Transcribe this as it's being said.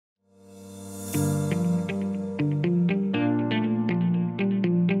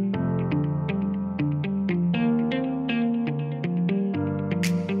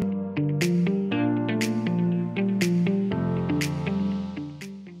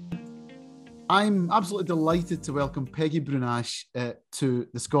I'm absolutely delighted to welcome Peggy Brunache to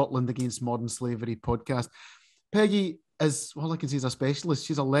the Scotland Against Modern Slavery podcast. Peggy is, all I can say is a specialist.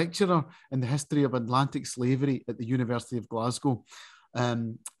 She's a lecturer in the history of Atlantic slavery at the University of Glasgow.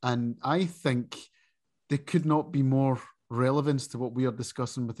 And I think there could not be more relevance to what we are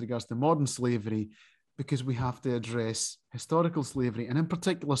discussing with regards to modern slavery, because we have to address historical slavery and in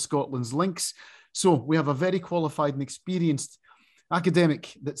particular Scotland's links. So we have a very qualified and experienced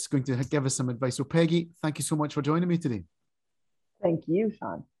academic that's going to give us some advice. So Peggy, thank you so much for joining me today. Thank you,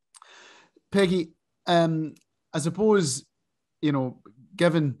 Sean. Peggy, I suppose,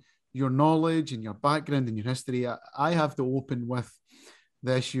 given your knowledge and your background and your history, I have to open with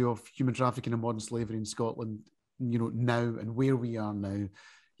the issue of human trafficking and modern slavery in Scotland, now and where we are now.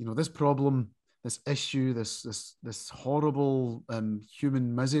 This problem, this issue, this horrible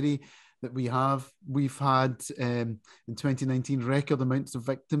human misery that we've had in 2019 record amounts of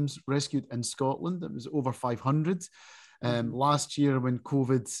victims rescued in Scotland. It was over 500. Last year when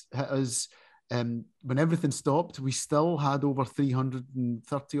COVID hit us, when everything stopped, we still had over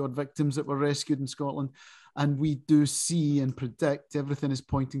 330 odd victims that were rescued in Scotland. And we do see and predict everything is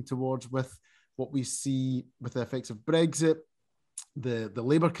pointing towards, with what we see with the effects of Brexit, the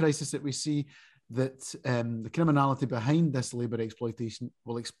labour crisis that we see, that the criminality behind this labour exploitation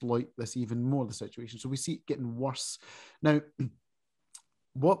will exploit this even more, the situation. So we see it getting worse. Now,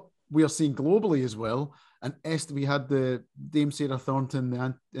 what we are seeing globally as well, and we had the Dame Sarah Thornton,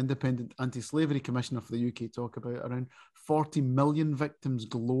 the Independent Anti-Slavery Commissioner for the UK, talk about around 40 million victims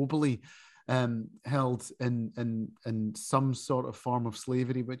globally held in some sort of form of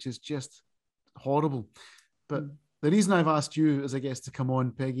slavery, which is just horrible. But the reason I've asked you as a guest to come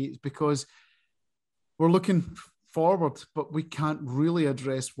on, Peggy, is because we're looking forward, but we can't really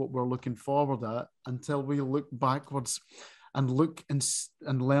address what we're looking forward at until we look backwards and look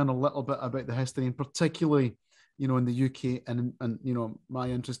and learn a little bit about the history, and particularly, in the UK, and my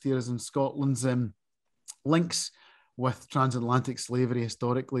interest here is in Scotland's links with transatlantic slavery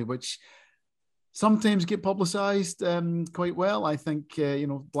historically, which sometimes get publicised quite well. I think,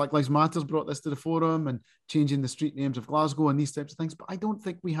 Black Lives Matter brought this to the forum, and changing the street names of Glasgow and these types of things. But I don't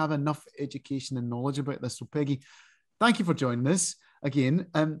think we have enough education and knowledge about this. So Peggy, thank you for joining us again.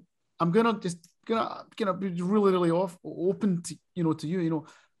 I'm gonna be really open to to you.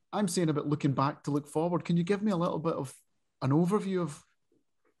 I'm saying about looking back to look forward. Can you give me a little bit of an overview of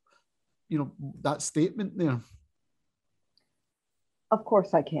that statement there? Of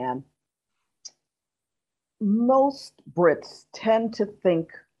course I can. Most Brits tend to think,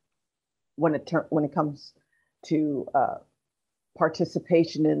 when it comes to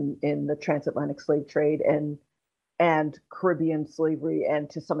participation in the transatlantic slave trade and Caribbean slavery, and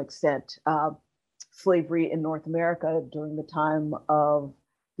to some extent slavery in North America during the time of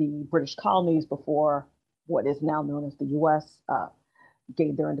the British colonies, before what is now known as the US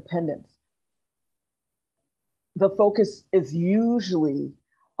gained their independence. The focus is usually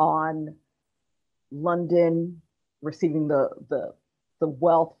on London receiving the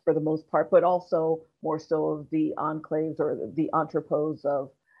wealth for the most part, but also more so of the enclaves or the entrepôts of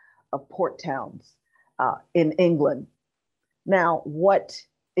port towns in England. Now, what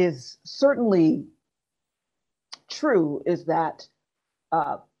is certainly true is that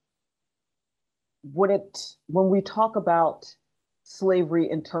when we talk about slavery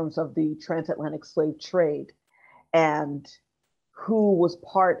in terms of the transatlantic slave trade and who was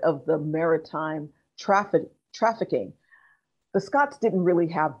part of the maritime trafficking, the Scots didn't really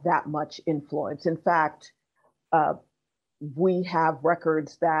have that much influence. In fact, we have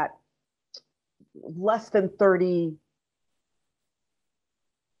records that less than 30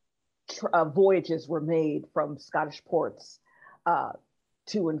 voyages were made from Scottish ports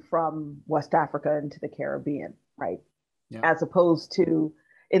to and from West Africa into the Caribbean, right? Yeah. As opposed to,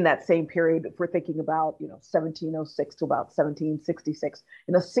 in that same period, if we're thinking about 1706 to about 1766,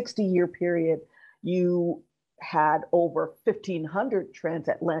 in a 60-year period, you had over 1,500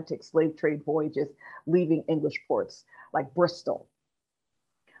 transatlantic slave trade voyages leaving English ports like Bristol.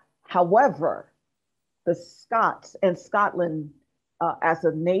 However, the Scots and Scotland as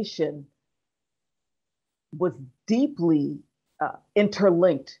a nation was deeply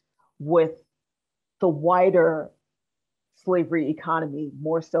interlinked with the wider slavery economy,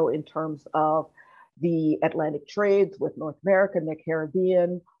 more so in terms of the Atlantic trades with North America and the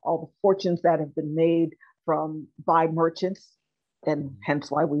Caribbean, all the fortunes that have been made by merchants, and hence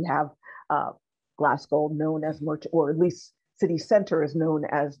why we have Glasgow known as merchant, or at least city center is known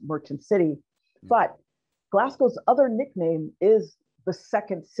as Merchant City. But Glasgow's other nickname is the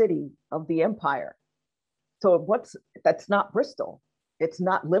second city of the empire. So that's not Bristol, it's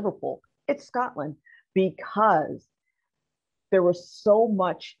not Liverpool, It's Scotland because there was so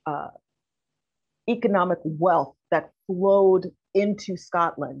much economic wealth that flowed into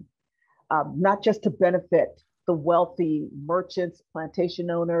Scotland, not just to benefit the wealthy merchants,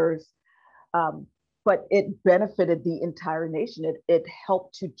 plantation owners, um, but it benefited the entire nation. It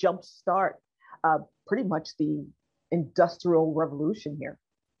helped to jumpstart pretty much the industrial revolution here.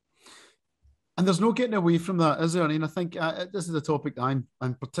 And there's no getting away from that, is there? I mean, I think this is a topic that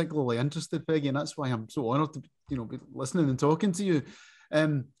I'm particularly interested, Peggy, and that's why I'm so honoured to be listening and talking to you.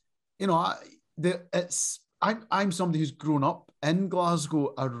 Um, I'm somebody who's grown up in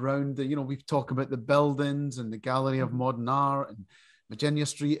Glasgow around we've talked about the buildings and the Gallery of Modern Art and Virginia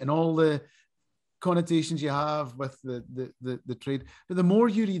Street and all the connotations you have with the trade. But the more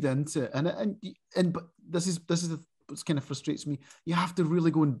you read into it, but this is what kind of frustrates me. You have to really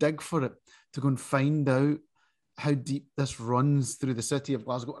go and dig for it to go and find out how deep this runs through the city of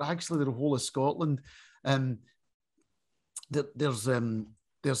Glasgow, or actually the whole of Scotland.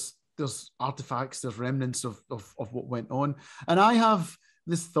 There's artifacts, there's remnants of what went on. And I have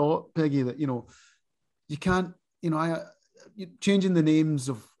this thought, Peggy, that you can't, changing the names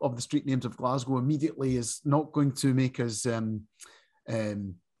of the street names of Glasgow immediately is not going to make us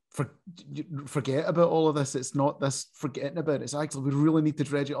forget about all of this. It's not this forgetting about it. It's actually, we really need to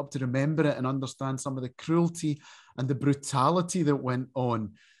dredge it up to remember it and understand some of the cruelty and the brutality that went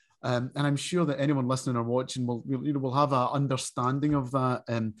on. And I'm sure that anyone listening or watching will have an understanding of that,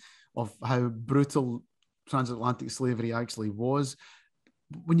 of how brutal transatlantic slavery actually was.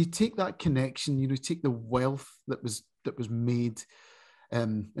 When you take that connection, you take the wealth that was made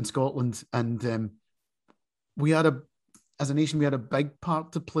in Scotland, and as a nation, we had a big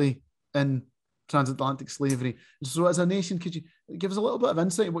part to play in transatlantic slavery. So as a nation, could you give us a little bit of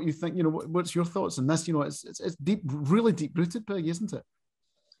insight of what you think, what's your thoughts on this? It's deep, really deep rooted, Peggy, isn't it?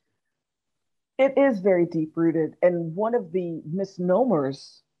 It is very deep rooted. And one of the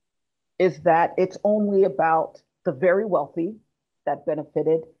misnomers is that it's only about the very wealthy that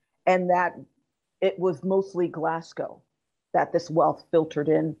benefited, and that it was mostly Glasgow that this wealth filtered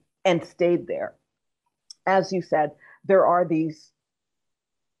in and stayed there. As you said, there are these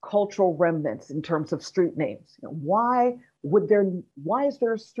cultural remnants in terms of street names. Why is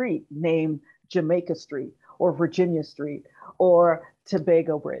there a street named Jamaica Street or Virginia Street or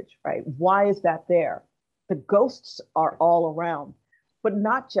Tobago Bridge, right? Why is that there? The ghosts are all around, but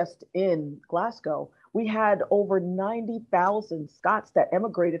not just in Glasgow. We had over 90,000 Scots that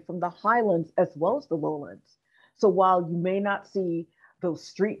emigrated from the Highlands as well as the Lowlands. So while you may not see those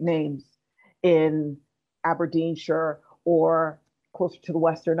street names in Aberdeenshire or closer to the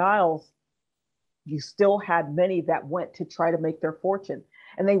Western Isles, you still had many that went to try to make their fortune.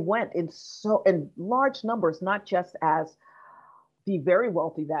 And they went in large numbers, not just as the very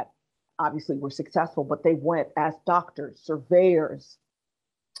wealthy that obviously were successful, but they went as doctors, surveyors,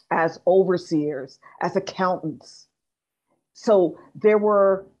 as overseers, as accountants. So there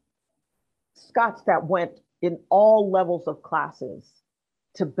were Scots that went in all levels of classes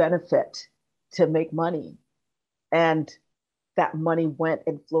to benefit, to make money. And that money went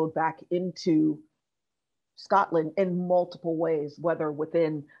and flowed back into Scotland in multiple ways, whether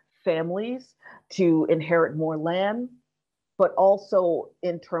within families to inherit more land, but also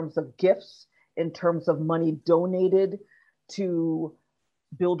in terms of gifts, in terms of money donated to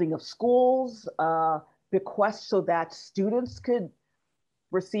building of schools, bequests so that students could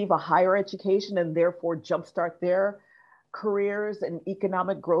receive a higher education and therefore jumpstart their careers and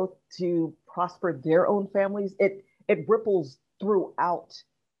economic growth to prosper their own families. It ripples throughout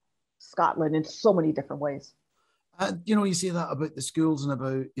Scotland in so many different ways. You say that about the schools and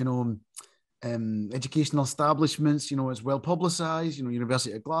about, educational establishments, it's well publicized,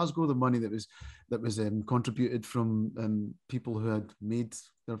 University of Glasgow, the money that was contributed from people who had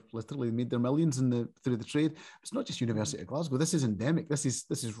literally made their millions through the trade. It's not just University of Glasgow. This is endemic. This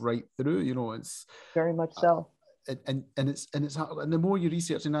is right through, it's very much so. And the more you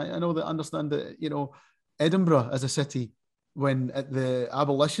research, and I know that understand that, Edinburgh as a city, when at the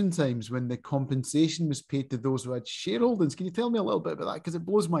abolition times, when the compensation was paid to those who had shareholdings. Can you tell me a little bit about that? Because it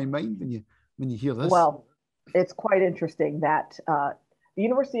blows my mind when you hear this. Well, it's quite interesting that the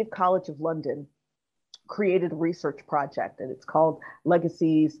University of College of London created a research project, and it's called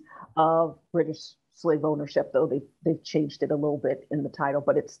Legacies of British Slave Ownership, though they've changed it a little bit in the title,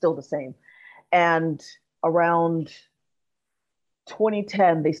 but it's still the same. And around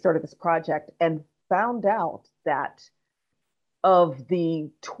 2010, they started this project and found out that of the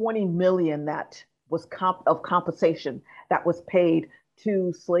 20 million that was of compensation that was paid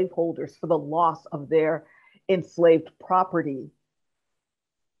to slaveholders for the loss of their enslaved property,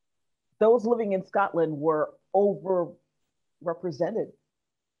 those living in Scotland were overrepresented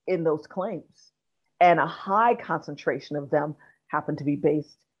in those claims. And a high concentration of them happened to be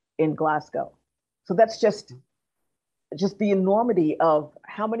based in Glasgow. So that's just the enormity of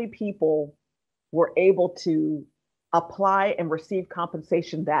how many people were able to apply and receive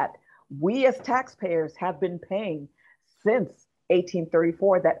compensation that we as taxpayers have been paying since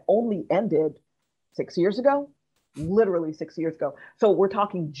 1834, that only ended 6 years ago, literally 6 years ago. So we're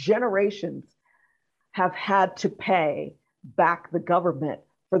talking generations have had to pay back the government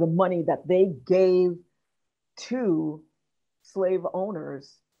for the money that they gave to slave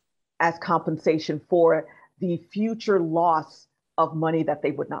owners as compensation for the future loss of money that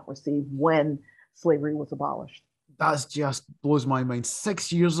they would not receive when slavery was abolished. That's just blows my mind.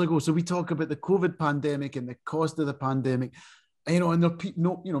 6 years ago. So we talk about the COVID pandemic and the cost of the pandemic. And, and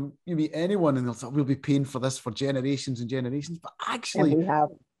you meet anyone and they'll say, we'll be paying for this for generations and generations. But actually, and we have.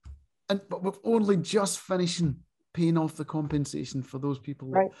 But we're only just finishing paying off the compensation for those people.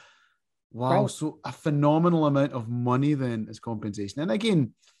 Right. Wow. Right. So a phenomenal amount of money then as compensation. And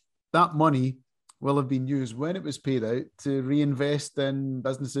again, that money will have been used when it was paid out to reinvest in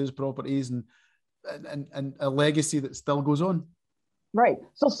businesses, properties, and a legacy that still goes on. Right.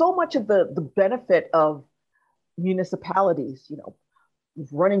 So much of the benefit of municipalities,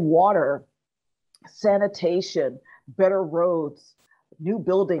 running water, sanitation, better roads, new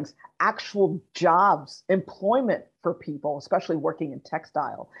buildings, actual jobs, employment for people, especially working in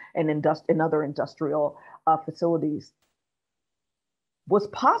textile and in other industrial facilities, was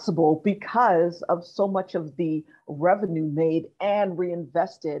possible because of so much of the revenue made and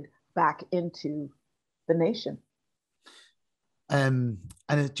reinvested back into the nation. And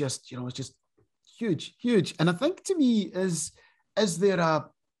it just, it's just huge. And I think to me is there a,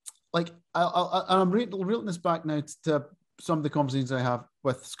 like, I'm relating this back now to some of the conversations I have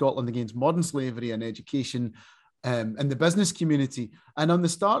with Scotland against modern slavery and education and the business community. And on the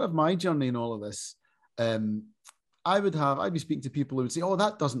start of my journey in all of this, I'd be speaking to people who would say, oh,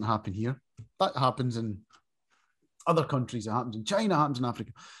 that doesn't happen here. That happens in other countries. It happens in China, it happens in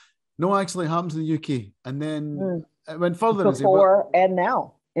Africa. No, actually, it happens in the UK. And then it went further. Before and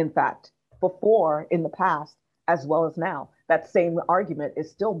now, in fact, before in the past, as well as now. That same argument is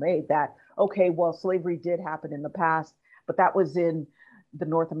still made that, okay, well, slavery did happen in the past, but that was in the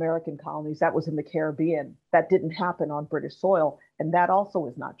North American colonies. That was in the Caribbean. That didn't happen on British soil. And that also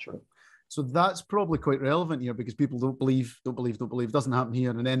is not true. So that's probably quite relevant here because people don't believe, doesn't happen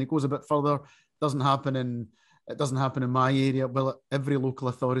here. And then it goes a bit further, it doesn't happen in my area. Well, every local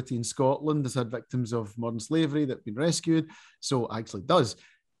authority in Scotland has had victims of modern slavery that have been rescued. So it actually does.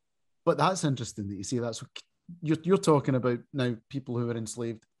 But that's interesting that you see that. So you're talking about now people who were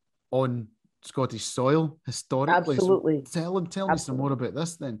enslaved on Scottish soil historically. Absolutely. So tell me some more about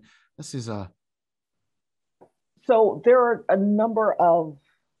this then. This is So there are a number of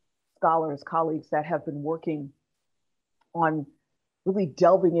scholars, colleagues that have been working on really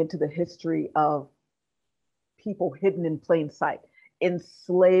delving into the history of people hidden in plain sight,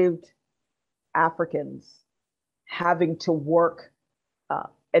 enslaved Africans having to work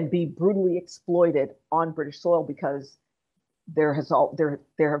and be brutally exploited on British soil because there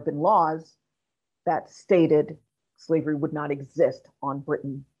have been laws that stated slavery would not exist on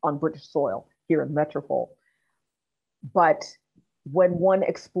British soil here in Metropole. But when one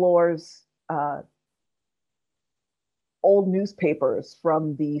explores old newspapers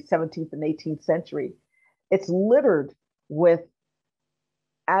from the 17th and 18th century, it's littered with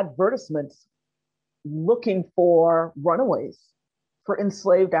advertisements looking for runaways, for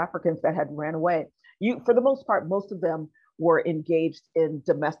enslaved Africans that had ran away. For the most part, most of them were engaged in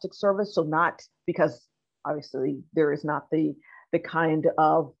domestic service. So not because obviously there is not the kind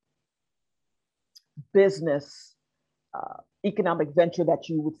of business economic venture that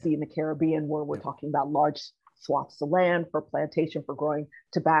you would see in the Caribbean, where we're talking about large swaths of land for plantation, for growing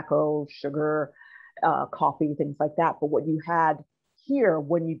tobacco, sugar, coffee, things like that. But what you had here,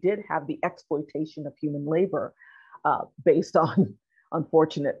 when you did have the exploitation of human labor based on,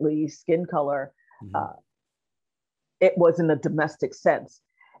 unfortunately, skin color, it was in a domestic sense.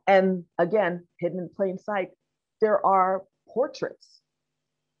 And again, hidden in plain sight, there are portraits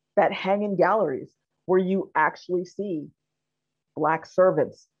that hang in galleries where you actually see Black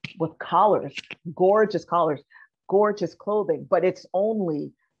servants with collars, gorgeous clothing, but it's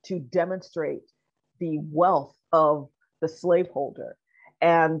only to demonstrate the wealth of the slaveholder.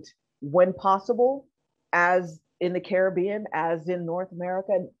 And when possible, as in the Caribbean, as in North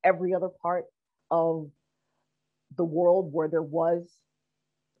America, and every other part of the world where there was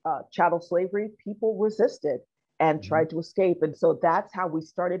chattel slavery, people resisted and tried to escape. And so that's how we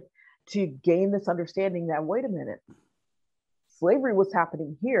started to gain this understanding that, wait a minute, slavery was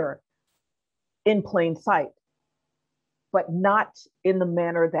happening here in plain sight, but not in the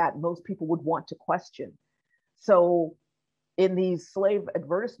manner that most people would want to question. So in these slave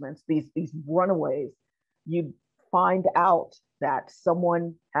advertisements, these runaways, you find out that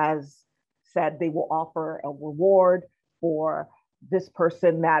someone has said they will offer a reward for this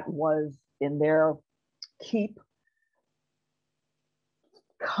person that was in their keep.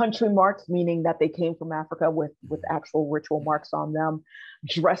 Country marks, meaning that they came from Africa with actual ritual marks on them,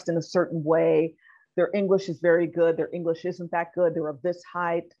 dressed in a certain way. Their English is very good. Their English isn't that good. They're of this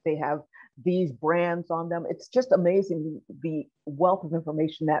height. They have these brands on them. It's just amazing the wealth of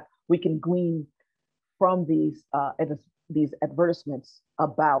information that we can glean from these advertisements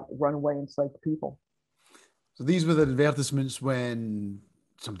about runaway enslaved people. So these were the advertisements when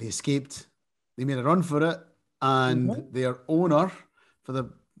somebody escaped, they made a run for it, and their owner, for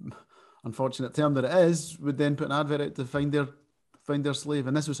the unfortunate term that it is, would then put an advert out to find their slave.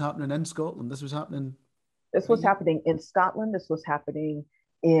 And this was happening in Scotland. This was happening in Scotland. This was happening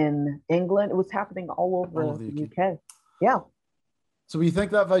in England. It was happening all over the UK. Yeah. So you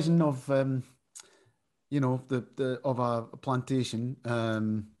think that vision of of a plantation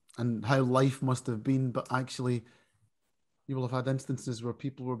and how life must have been, but actually you will have had instances where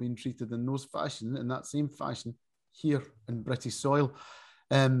people were being treated in that same fashion here in British soil,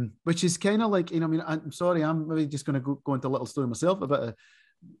 which is kind of like, I'm sorry, I'm maybe just going to go into a little story myself about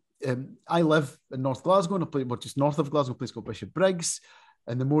I live in North Glasgow, in a place, just north of Glasgow, a place called Bishopbriggs,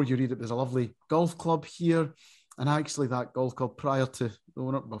 and the more you read it, there's a lovely golf club here, and actually that golf club, prior to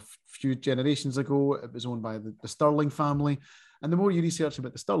a few generations ago, it was owned by the Stirling family, and the more you research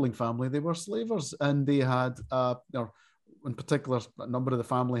about the Stirling family, they were slavers, and they had in particular, a number of the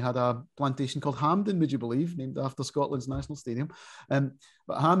family had a plantation called Hampden, would you believe, named after Scotland's national stadium.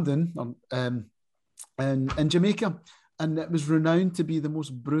 But Hampden in Jamaica, and it was renowned to be the most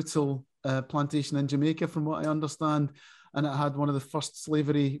brutal plantation in Jamaica, from what I understand. And it had one of the first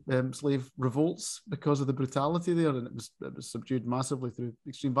slave revolts because of the brutality there, and it was subdued massively through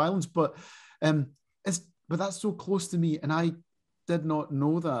extreme violence. But that's so close to me, and I did not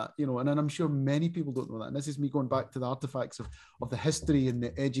know that, and I'm sure many people don't know that. And this is me going back to the artifacts of the history and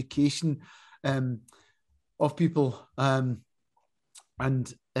the education of people. If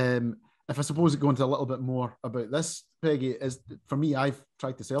I suppose go into a little bit more about this, Peggy, is for me, I've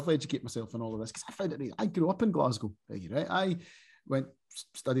tried to self-educate myself in all of this because I found it. I grew up in Glasgow, Peggy, right? I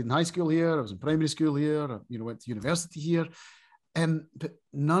studied in high school here. I was in primary school here. I, went to university here, but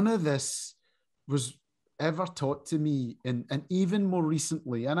none of this was ever taught to me, and even more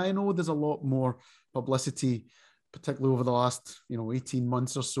recently. And I know there's a lot more publicity, particularly over the last 18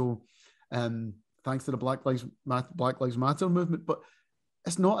 months or so, thanks to the Black Lives Matter movement. But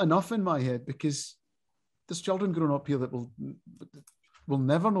it's not enough in my head, because there's children growing up here that will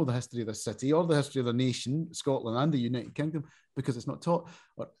never know the history of this city or the history of the nation, Scotland and the United Kingdom, because it's not taught,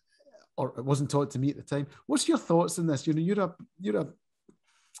 or it wasn't taught to me at the time. What's your thoughts on this? You're a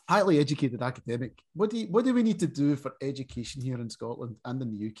highly educated academic. What do we need to do for education here in Scotland and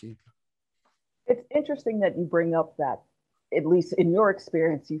in the UK? It's interesting that you bring up that, at least in your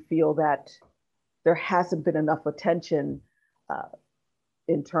experience, you feel that there hasn't been enough attention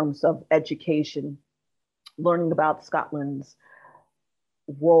in terms of education, learning about Scotland's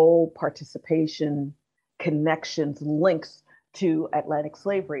role, participation, connections, links to Atlantic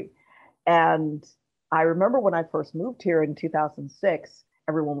slavery. And I remember when I first moved here in 2006,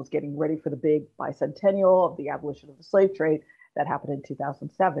 everyone was getting ready for the big bicentennial of the abolition of the slave trade that happened in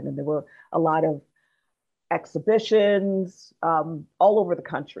 2007. And there were a lot of exhibitions all over the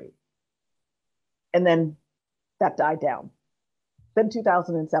country. And then that died down. Then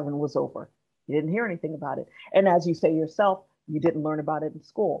 2007 was over. You didn't hear anything about it. And as you say yourself, you didn't learn about it in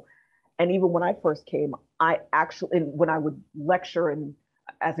school. And even when I first came, when I would lecture, and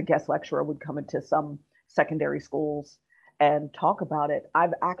as a guest lecturer, I would come into some secondary schools and talk about it.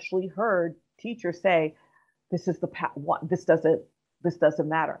 I've actually heard teachers say, this doesn't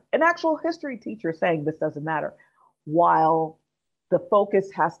matter. An actual history teacher saying this doesn't matter, while the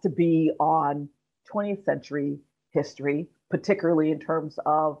focus has to be on 20th century history, particularly in terms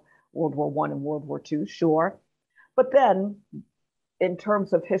of World War I and World War II, sure. But then in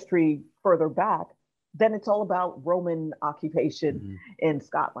terms of history further back, then it's all about Roman occupation in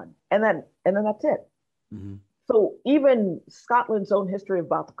Scotland. And then that's it. Mm-hmm. So even Scotland's own history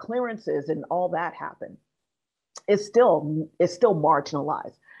about the clearances and all that happened is still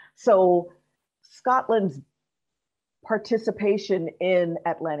marginalized. So Scotland's participation in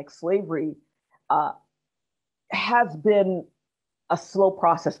Atlantic slavery has been a slow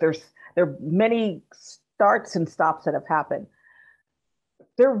process. There are many starts and stops that have happened.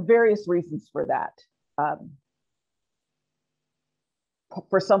 There are various reasons for that.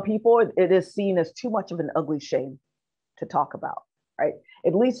 For some people, it is seen as too much of an ugly shame to talk about, right?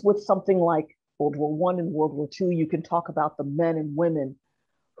 At least with something like World War One and World War Two, you can talk about the men and women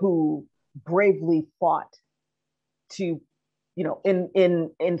who bravely fought to,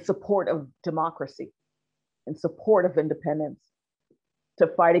 in support of democracy, in support of independence, to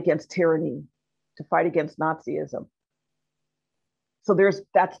fight against tyranny, to fight against Nazism. So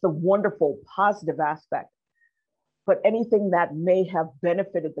that's the wonderful positive aspect. But anything that may have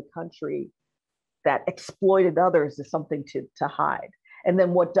benefited the country that exploited others is something to hide. And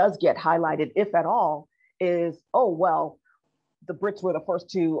then what does get highlighted, if at all, is, oh, well, the Brits were the first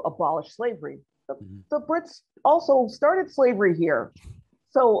to abolish slavery. The Brits also started slavery here.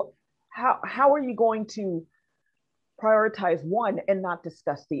 So how are you going to prioritize one and not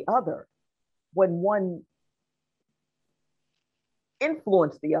discuss the other when one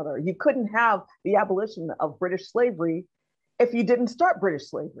influenced the other? You couldn't have the abolition of British slavery if you didn't start British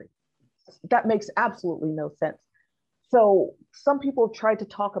slavery. That makes absolutely no sense. So some people have tried to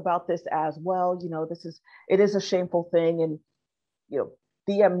talk about this as, well, it is a shameful thing, and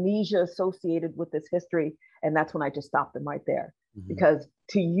the amnesia associated with this history. And that's when I just stopped them right there. Because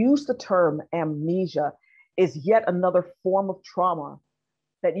to use the term amnesia is yet another form of trauma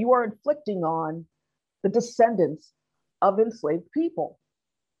that you are inflicting on the descendants of enslaved people.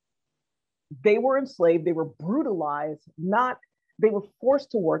 They were enslaved, they were brutalized, they were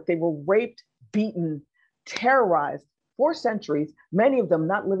forced to work, they were raped, beaten, terrorized for centuries, many of them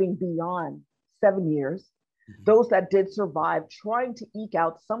not living beyond 7 years. Those that did survive, trying to eke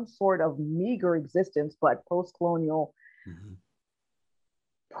out some sort of meager existence, but post-colonial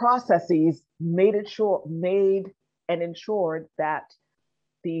processes made and ensured that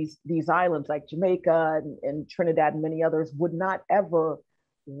these islands like Jamaica and Trinidad and many others would not ever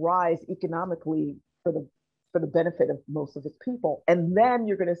rise economically for the benefit of most of its people. And then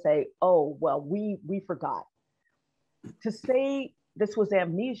you're going to say, oh, well, we forgot. To say this was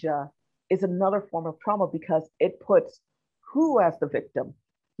amnesia is another form of trauma, because it puts who as the victim?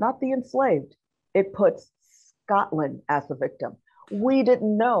 Not the enslaved. It puts Scotland as the victim. We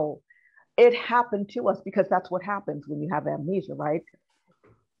didn't know. It happened to us, because that's what happens when you have amnesia, right?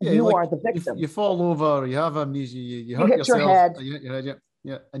 Yeah, you are the victim. You fall over, you have amnesia, you hurt hit yourself. Your head. You hit your head,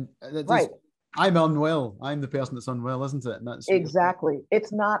 yeah. And right. I'm unwell. I'm the person that's unwell, isn't it? And that's exactly.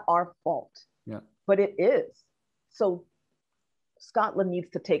 It's not our fault. Yeah. But it is. So Scotland needs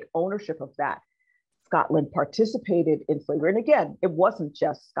to take ownership of that. Scotland participated in slavery. And again, it wasn't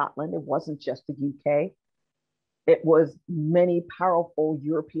just Scotland. It wasn't just the UK. It was many powerful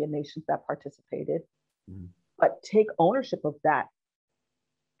European nations that participated. But take ownership of that,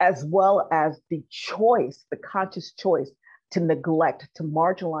 as well as the conscious choice to neglect, to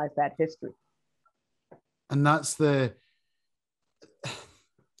marginalize that history. And that's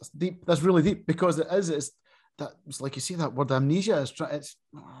deep. That's really deep, because it's like you see that word amnesia.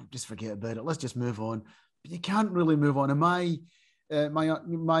 Just forget about it. Let's just move on. But you can't really move on. And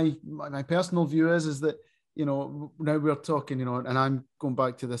my personal view is that, now we're talking, and I'm going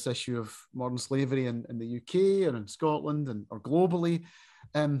back to this issue of modern slavery in the UK or in Scotland or globally.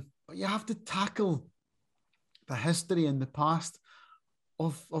 But you have to tackle the history and the past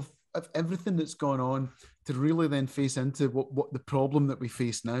of everything that's gone on to really then face into what the problem that we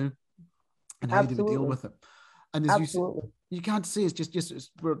face now, and how do we deal with it. And as you can't say it's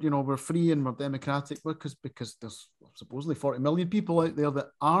just we're free and we're democratic, because there's supposedly 40 million people out there that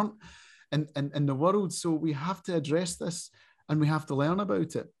aren't in the world. So we have to address this, and we have to learn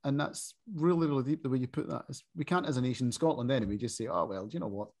about it. And that's really, really deep, the way you put that. We can't, as a nation, in Scotland anyway, just say, oh, well, do you know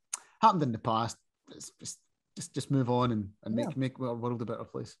what happened in the past? It's just move on and make our world a better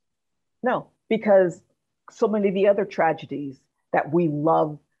place. No, because so many of the other tragedies that we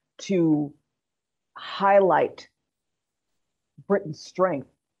love to highlight Britain's strength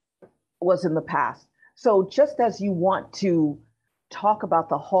was in the past. So just as you want to talk about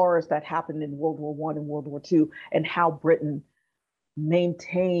the horrors that happened in World War I and World War II, and how Britain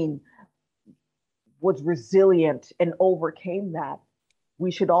was resilient and overcame that, we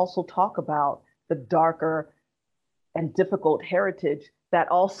should also talk about the darker and difficult heritage that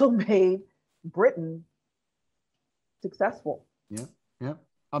also made Britain successful. Yeah,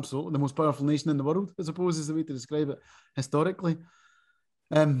 absolutely. The most powerful nation in the world, I suppose, is the way to describe it historically.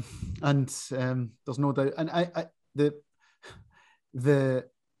 And there's no doubt. And the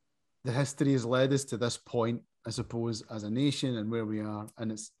history has led us to this point, I suppose, as a nation and where we are.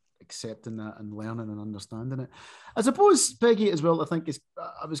 And accepting that and learning and understanding it. I suppose, Peggy, as well, I think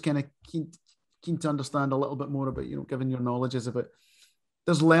I was kind of keen to understand a little bit more about, given your knowledge is about,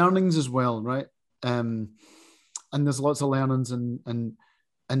 there's learnings as well, right? And there's lots of learnings and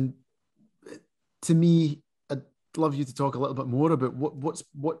to me, I'd love you to talk a little bit more about what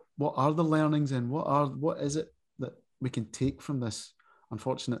are the learnings and what is it that we can take from this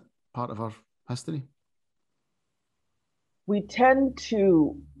unfortunate part of our history. We tend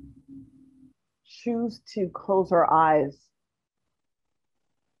to choose to close our eyes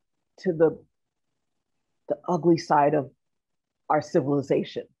to the ugly side of our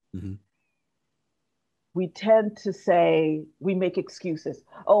civilization. Mm-hmm. We tend to say, we make excuses.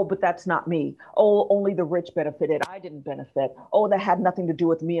 Oh, but that's not me. Oh, only the rich benefited. I didn't benefit. Oh, that had nothing to do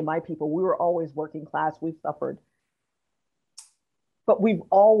with me and my people. We were always working class. We suffered. But we've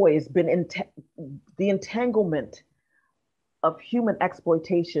always been the entanglement of human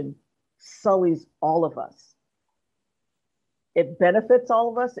exploitation sullies all of us. It benefits all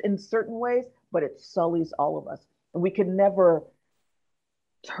of us in certain ways, but it sullies all of us. And we can never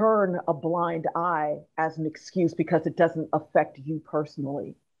turn a blind eye as an excuse because it doesn't affect you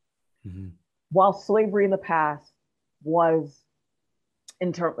personally. Mm-hmm. While slavery in the past was,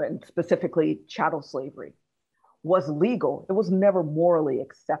 and specifically chattel slavery, was legal, it was never morally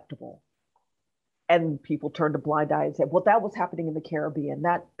acceptable. And people turned a blind eye and said, well, that was happening in the Caribbean.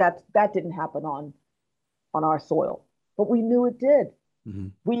 That didn't happen on our soil. But we knew it did. Mm-hmm.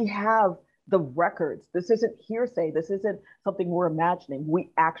 We have the records. This isn't hearsay. This isn't something we're imagining.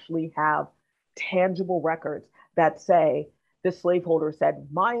 We actually have tangible records that say the slaveholder said,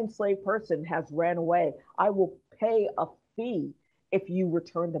 my enslaved person has ran away. I will pay a fee if you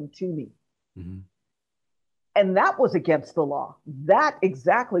return them to me. Mm-hmm. And that was against the law. That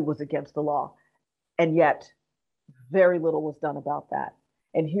exactly was against the law. And yet very little was done about that.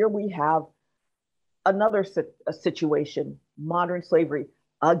 And here we have another situation, modern slavery,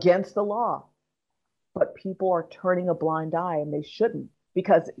 against the law. But people are turning a blind eye, and they shouldn't,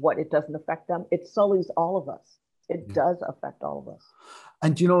 because it doesn't affect them. It sullies all of us. It does affect all of us.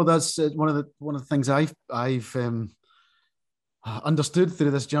 And that's one of the things I've understood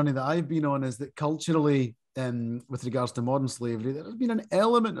through this journey that I've been on, is that culturally, with regards to modern slavery, there has been an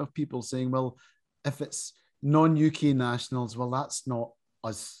element of people saying, well, if it's non-UK nationals, well, that's not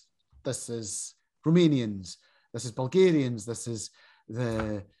us. This is Romanians, this is Bulgarians, this is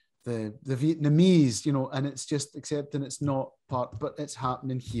the Vietnamese, and it's just accepting it's not part, but it's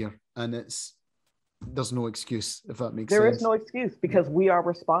happening here, and there's no excuse, if that makes sense. There is no excuse, because we are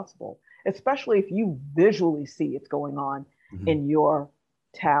responsible, especially if you visually see it's going on mm-hmm. in your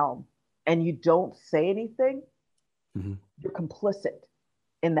town and you don't say anything. Mm-hmm. You're complicit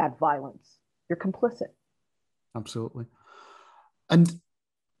in that violence. You're complicit. Absolutely. And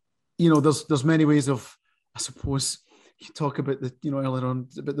there's many ways of, I suppose, you talk about earlier on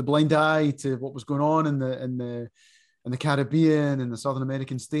about the blind eye to what was going on in the Caribbean and the Southern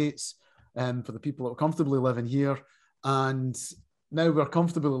American states, for the people that were comfortably living here, and now we're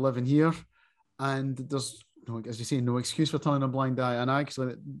comfortably living here, and there's, as you say, no excuse for turning a blind eye. And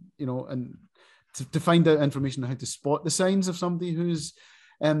actually, and to find out information on how to spot the signs of somebody who's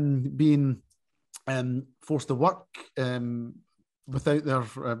being forced to work without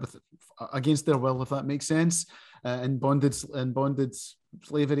against their will, if that makes sense, in bondage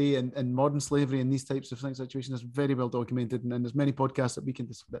slavery and modern slavery and these types of things, situations is very well documented, and there's many podcasts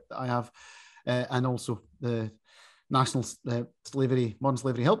that I have, and also the National Modern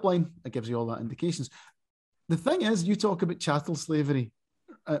Slavery Helpline that gives you all that indications. The thing is, you talk about chattel slavery,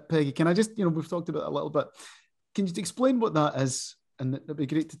 Peggy. Can I just, we've talked about it a little bit. Can you explain what that is? And it'd be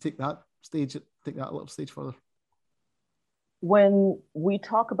great to take that a little stage further. When we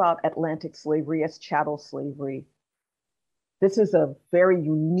talk about Atlantic slavery as chattel slavery, this is a very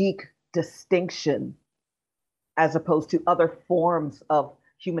unique distinction as opposed to other forms of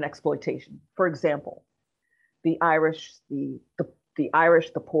human exploitation. For example, the Irish, the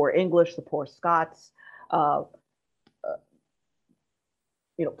poor English, the poor Scots,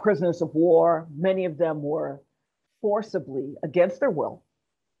 prisoners of war. Many of them were forcibly, against their will,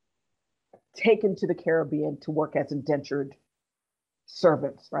 taken to the Caribbean to work as indentured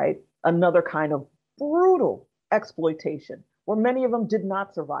servants, right? Another kind of brutal exploitation where many of them did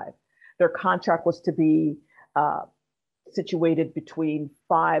not survive. Their contract was to be situated between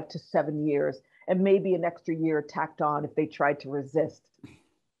 5 to 7 years, and maybe an extra year tacked on if they tried to resist.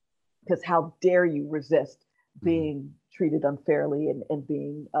 Because how dare you resist being treated unfairly and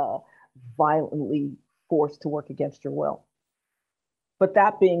being violently forced to work against your will. But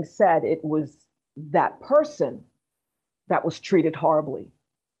that being said, it was that person that was treated horribly.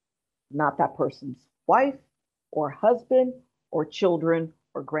 not that person's wife or husband or children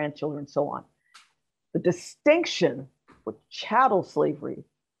or grandchildren, so on. The distinction with chattel slavery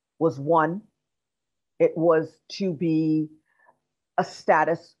was one, it was to be a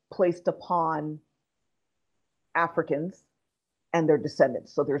status placed upon Africans and their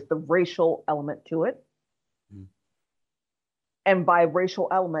descendants. So there's the racial element to it. Mm. And by racial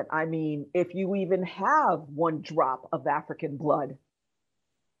element, I mean, if you even have one drop of African blood,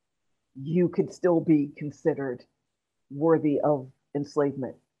 you could still be considered worthy of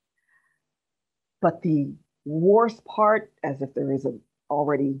enslavement. But the worst part, as if there isn't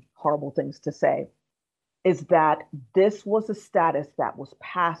already horrible things to say, is that this was a status that was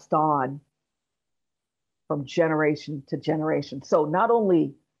passed on from generation to generation. So not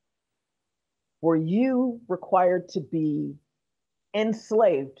only were you required to be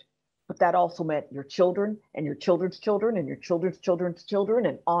enslaved, but that also meant your children and your children's children and your children's children's children,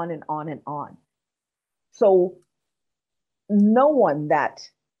 and on and on and on. So no one that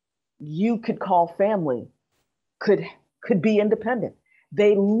you could call family could be independent.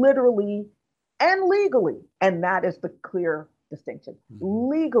 They literally and legally, and that is the clear distinction,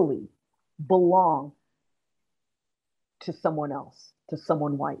 legally belong to someone else, to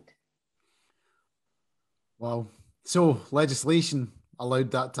someone white. Wow. So legislation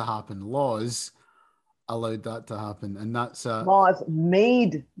allowed that to happen. Laws allowed that to happen. And that's... Laws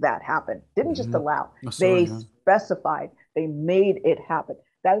made that happen. Didn't just allow. They specified. They made it happen.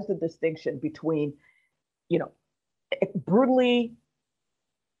 That is the distinction between, brutally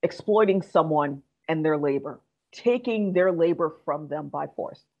exploiting someone and their labor, taking their labor from them by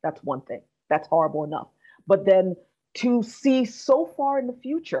force. That's one thing. That's horrible enough. But then to see so far in the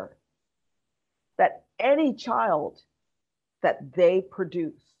future that any child that they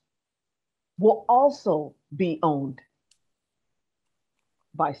produce will also be owned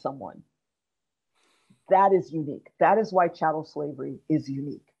by someone. That is unique. That is why chattel slavery is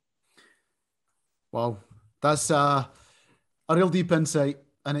unique. Wow, that's a real deep insight,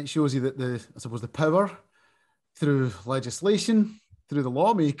 and it shows you that the power through legislation, through the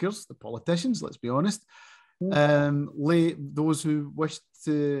lawmakers, the politicians, let's be honest, those who wished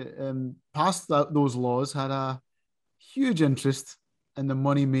to pass those laws had a huge interest in the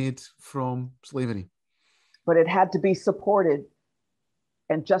money made from slavery. But it had to be supported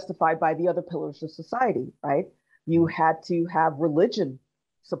and justified by the other pillars of society, right? You had to have religion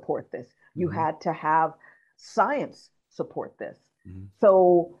support this. You had to have science support this.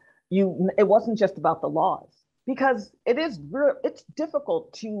 So it wasn't just about the laws, because it's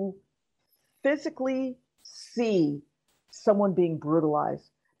difficult to physically see someone being brutalized,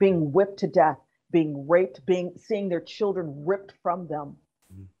 being whipped to death, being raped, seeing their children ripped from them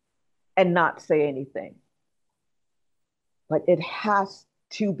and not say anything. But it has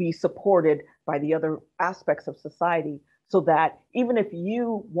to be supported by the other aspects of society, so that even if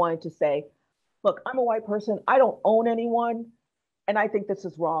you wanted to say, look, I'm a white person, I don't own anyone, and I think this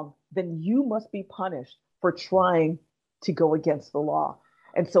is wrong, then you must be punished for trying to go against the law.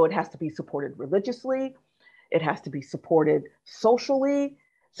 And so it has to be supported religiously. It has to be supported socially.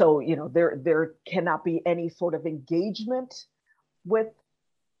 So, there cannot be any sort of engagement with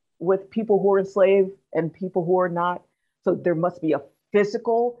people who are enslaved and people who are not. So there must be a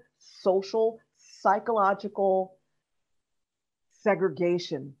physical, social, psychological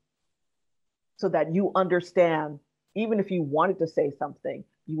segregation, so that you understand, even if you wanted to say something,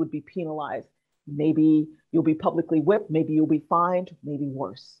 you would be penalized. Maybe you'll be publicly whipped, maybe you'll be fined, maybe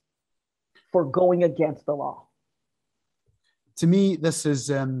worse, for going against the law. To me, this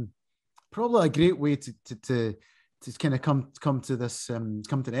is probably a great way to kind of come to this,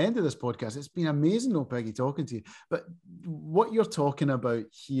 come to the end of this podcast. It's been amazing, though, Peggy, talking to you. But what you're talking about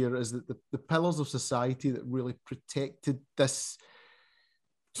here is that the pillars of society that really protected this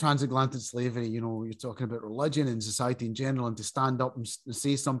transatlantic slavery, you're talking about religion and society in general, and to stand up and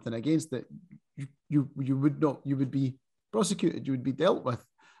say something against it, you would be prosecuted, you would be dealt with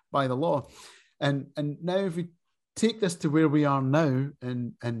by the law. And now if we take this to where we are now,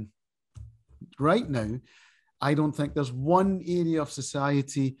 and right now, I don't think there's one area of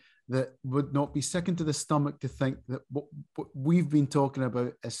society that would not be sick into the stomach to think that what we've been talking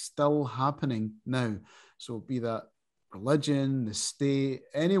about is still happening now. So be that religion, the state,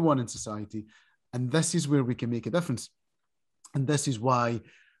 anyone in society. And this is where we can make a difference. And this is why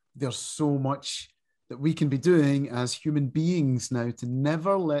there's so much that we can be doing as human beings now to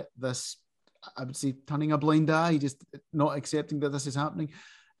never let this, I would say, turning a blind eye, just not accepting that this is happening,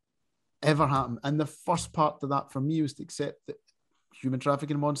 ever happen. And the first part to that for me was to accept that human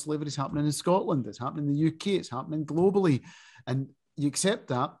trafficking and modern slavery is happening in Scotland, it's happening in the UK, it's happening globally. And you accept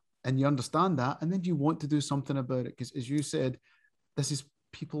that, and you understand that, and then you want to do something about it, because as you said, this is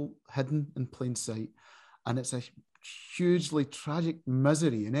people hidden in plain sight, and it's a hugely tragic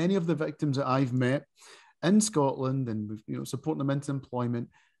misery. And any of the victims that I've met in Scotland, and supporting them into employment,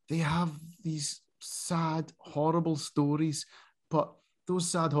 they have these sad, horrible stories, but those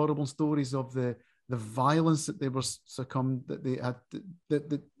sad, horrible stories of the violence that they were succumbed, that they had,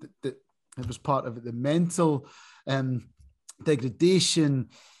 that it was part of it, the mental degradation,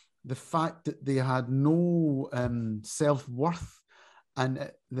 the fact that they had no self-worth,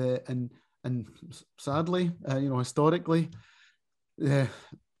 and sadly, historically,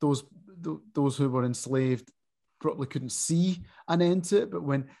 those who were enslaved probably couldn't see an end to it. But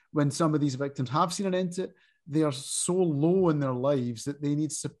when some of these victims have seen an end to it, they are so low in their lives that they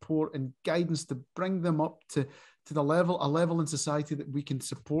need support and guidance to bring them up to a level in society that we can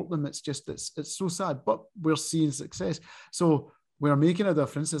support them. It's so sad, but we're seeing success. So we're making a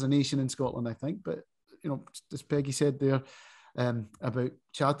difference as a nation in Scotland, I think. But, as Peggy said there, about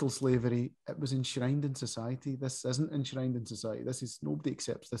chattel slavery, it was enshrined in society. This isn't enshrined in society. Nobody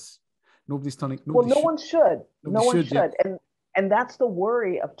accepts this. Nobody's turning. Well, no one should. No one should. Yeah. And that's the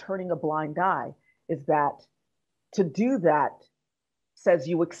worry of turning a blind eye, is that to do that says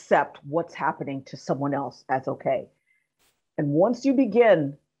you accept what's happening to someone else as okay. And once you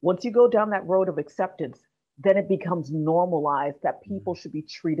go down that road of acceptance, then it becomes normalized that people should be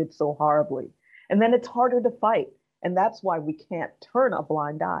treated so horribly. And then it's harder to fight. And that's why we can't turn a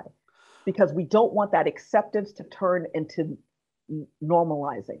blind eye, because we don't want that acceptance to turn into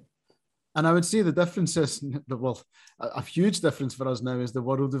normalizing. And I would say the difference is, well, a huge difference for us now is the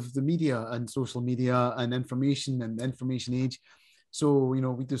world of the media and social media and information age. So,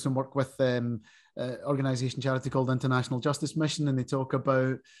 we do some work with organization charity called International Justice Mission, and they talk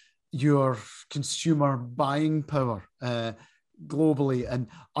about your consumer buying power globally, and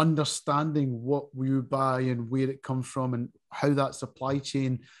understanding what you buy and where it comes from, and how that supply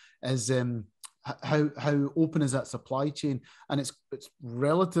chain is, how open is that supply chain. And it's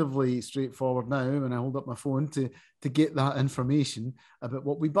relatively straightforward now when I hold up my phone to get that information about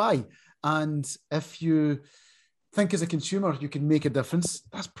what we buy. And if you think as a consumer you can make a difference,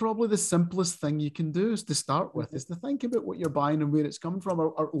 that's probably the simplest thing you can do, is to start with, is to think about what you're buying and where it's coming from,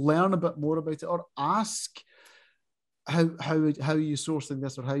 or learn a bit more about it, or ask how you sourcing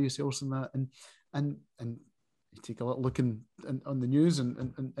this or how you sourcing that, and you take a little look on the news,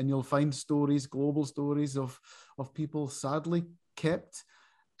 and you'll find stories, global stories of people sadly kept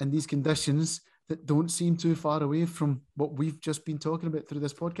in these conditions that don't seem too far away from what we've just been talking about through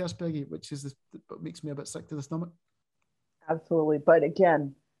this podcast, Peggy, which is what makes me a bit sick to the stomach. Absolutely. But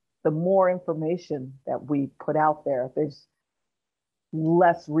again, the more information that we put out there, there's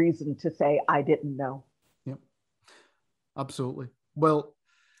less reason to say, I didn't know. Yep, absolutely. Well,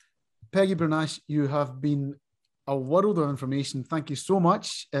 Peggy Brunache, you have been a world of information. Thank you so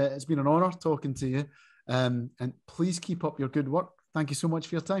much. It's been an honor talking to you. And please keep up your good work. Thank you so much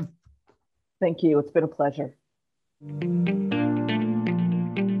for your time. Thank you. It's been a pleasure.